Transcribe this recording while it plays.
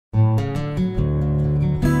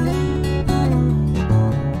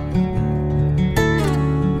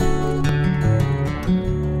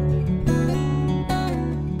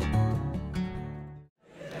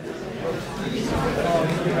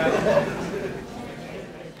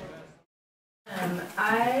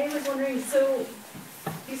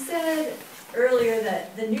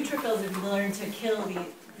the neutrophils have learned to kill the...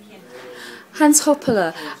 Hans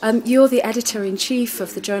Hoppeler, you're the editor-in-chief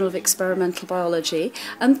of the Journal of Experimental Biology.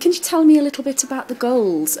 Can you tell me a little bit about the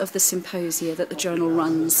goals of the symposia that the journal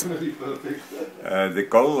runs? The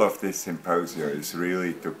goal of this symposia is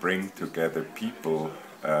really to bring together people,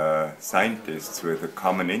 scientists with a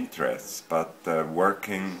common interest, but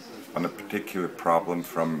working on a particular problem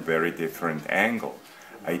from a very different angle.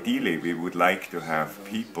 Ideally, we would like to have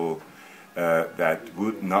people that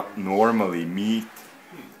would not normally meet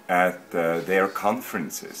at their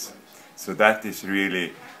conferences. So that is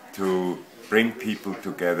really to bring people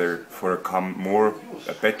together for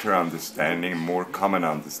a better understanding, more common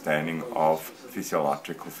understanding of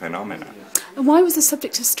physiological phenomena. And why was the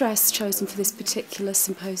subject of stress chosen for this particular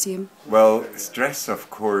symposium? Well, stress, of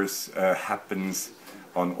course, happens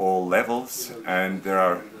on all levels, and there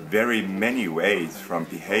are very many ways from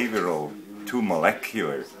behavioral to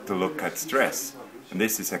molecular to look at stress. And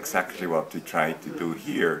this is exactly what we try to do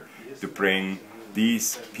here, to bring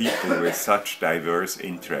these people with such diverse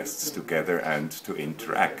interests together and to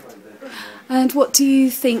interact. And what do you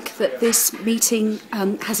think that this meeting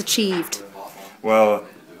has achieved? Well,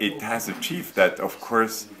 it has achieved that, of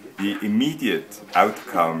course, the immediate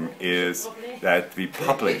outcome is that we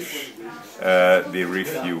publish the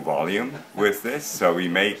review volume with this, so we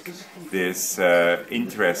make this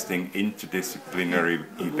interesting interdisciplinary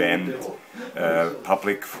event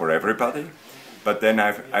public for everybody. But then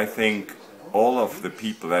I think all of the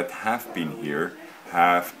people that have been here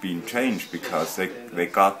have been changed because they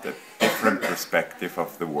got a different perspective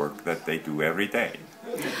of the work that they do every day.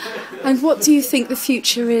 And what do you think the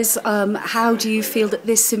future is? How do you feel that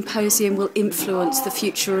this symposium will influence the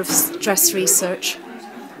future of stress research?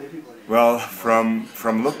 Well, from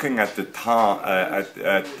looking at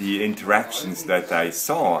the interactions that I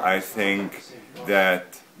saw, I think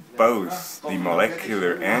that both the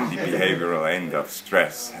molecular and the behavioral end of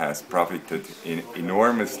stress has profited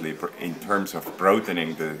enormously in terms of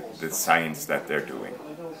broadening the science that they're doing.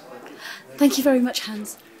 Thank you very much,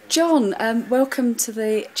 Hans. John, welcome to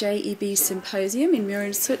the JEB Symposium in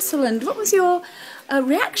Mürren, Switzerland. What was your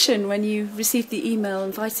reaction when you received the email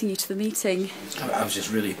inviting you to the meeting? I was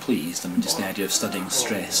just really pleased. I mean, just the idea of studying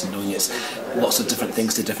stress and knowing it's lots of different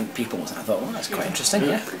things to different people. I thought, oh, that's quite interesting,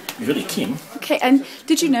 yeah. Really keen. Okay, and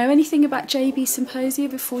did you know anything about JEB Symposia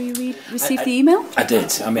before you received the email? I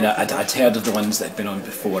did. I mean, I'd heard of the ones that had been on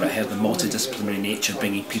before. I heard the multidisciplinary nature,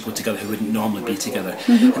 bringing people together who wouldn't normally be together.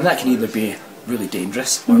 Mm-hmm. And that can either be really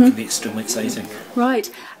dangerous or it can be extremely exciting.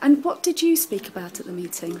 Right. And what did you speak about at the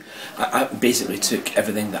meeting? I basically took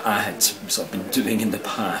everything that I had sort of been doing in the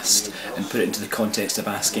past and put it into the context of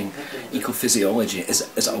asking ecophysiology, is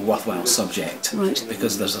it a worthwhile subject? Right.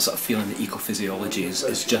 Because there's a sort of feeling that ecophysiology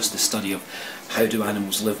is just the study of how do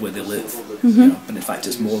animals live where they live. Mm-hmm. You know, but in fact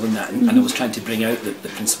it's more than that. And I was trying to bring out the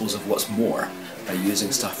principles of what's more by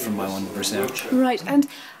using stuff from my own research. Right. And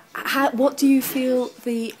what do you feel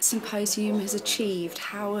the symposium has achieved?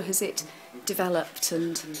 How has it developed?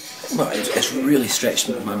 And well, it's really stretched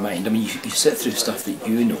my mind. I mean, you sit through stuff that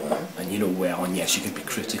you know and you know well, and yes, you can be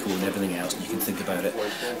critical and everything else, and you can think about it,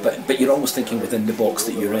 but you're always thinking within the box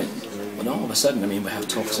that you're in. And all of a sudden, I mean, we have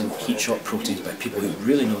talks in heat shock proteins by people who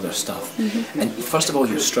really know their stuff. Mm-hmm. And first of all,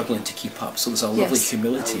 you're struggling to keep up, so there's a lovely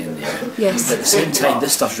humility in there. Yes. But at the same time,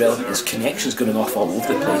 this stuff's relevant. There's connections going off all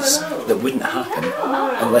over the place that wouldn't happen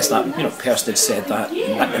unless that person had said that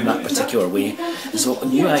in that particular way. And so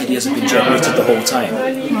new ideas have been generated the whole time.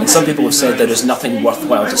 And some people have said there is nothing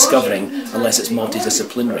worthwhile discovering unless it's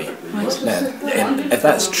multidisciplinary. Right. Now, if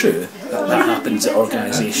that's true, that happens at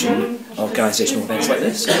organisational events like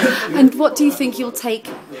this. And what do you think you'll take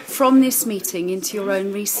from this meeting into your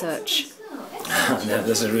own research?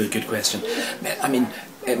 That's a really good question. I mean,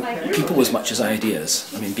 people as much as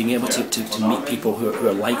ideas. I mean, being able to meet people who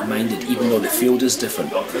are like-minded, even though the field is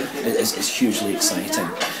different, is hugely exciting.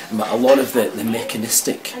 A lot of the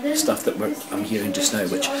mechanistic stuff that I'm hearing just now,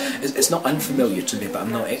 which is not unfamiliar to me, but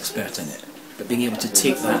I'm not expert in it. But being able to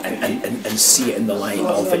take that and see it in the light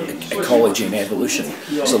of ecology and evolution.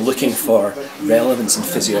 So looking for relevance in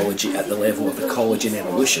physiology at the level of ecology and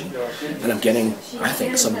evolution. And I'm getting, I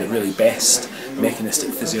think, some of the really best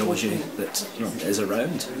mechanistic physiology that is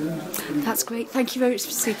around. That's great. Thank you very much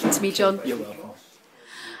for speaking to me, John. You're welcome.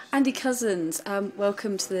 Andy Cousins,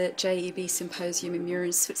 welcome to the JEB Symposium in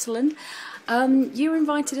Mürren, Switzerland. You were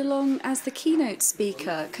invited along as the keynote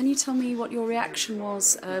speaker. Can you tell me what your reaction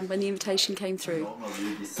was when the invitation came through?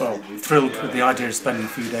 Well, thrilled with the idea of spending a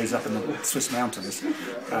few days up in the Swiss mountains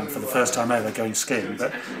for the first time ever going skiing.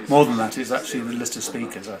 But more than that, it's actually the list of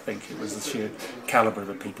speakers. I think it was the sheer calibre of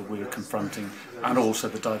the people we were confronting and also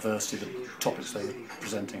the diversity of the topics they were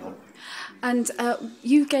presenting on. And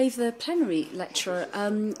you gave the plenary lecture.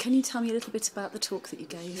 Can you tell me a little bit about the talk that you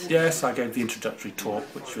gave? Yes, I gave the introductory talk,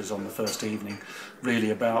 which was on the first evening, really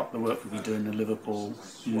about the work we've been doing in Liverpool,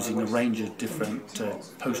 using a range of different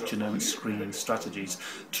post-genomic screening strategies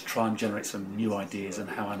to try and generate some new ideas on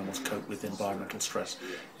how animals cope with environmental stress,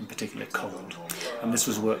 in particular cold. And this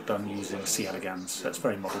was work done using C. elegans. That's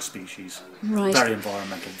very model species, right. Very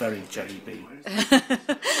environmental, very JEB.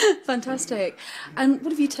 Fantastic. And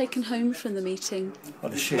what have you taken home from the meeting?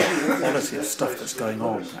 Well, the sheer quality of stuff that's going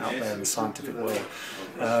on out there in the scientific world.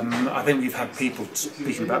 I think we've had people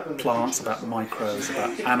speaking about plants, about microbes,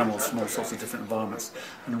 about animals from all sorts of different environments,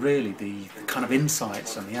 and really the kind of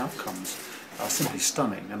insights and the outcomes are simply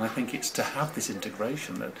stunning. And I think it's to have this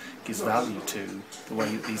integration that gives value to the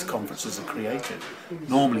way that these conferences are created.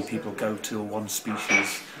 Normally people go to a one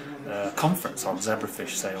species conference on zebrafish,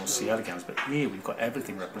 say, or C. elegans, but here we've got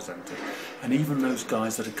everything represented. And even those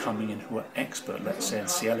guys that are coming in who are expert, let's say, in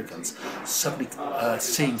C. elegans, suddenly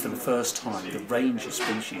seeing for the first time the range of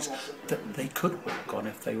species that they could work on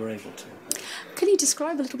if they were able to. Can you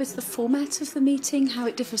describe a little bit of the format of the meeting, how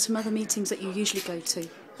it differs from other meetings that you usually go to?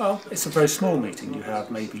 Well, it's a very small meeting. You have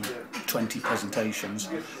maybe 20 presentations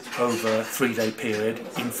over a 3-day period,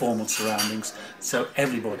 informal surroundings, so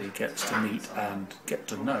everybody gets to meet and get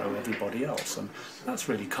to know everybody else. And that's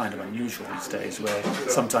really kind of unusual these days, where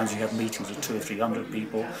sometimes you have meetings with 200 or 300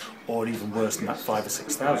 people, or even worse than that, 5,000 or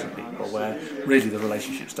 6,000 people, where really the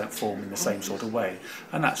relationships don't form in the same sort of way.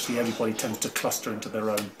 And actually everybody tends to cluster into their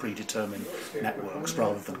own predetermined networks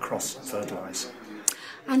rather than cross-fertilise.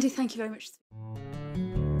 Andy, thank you very much.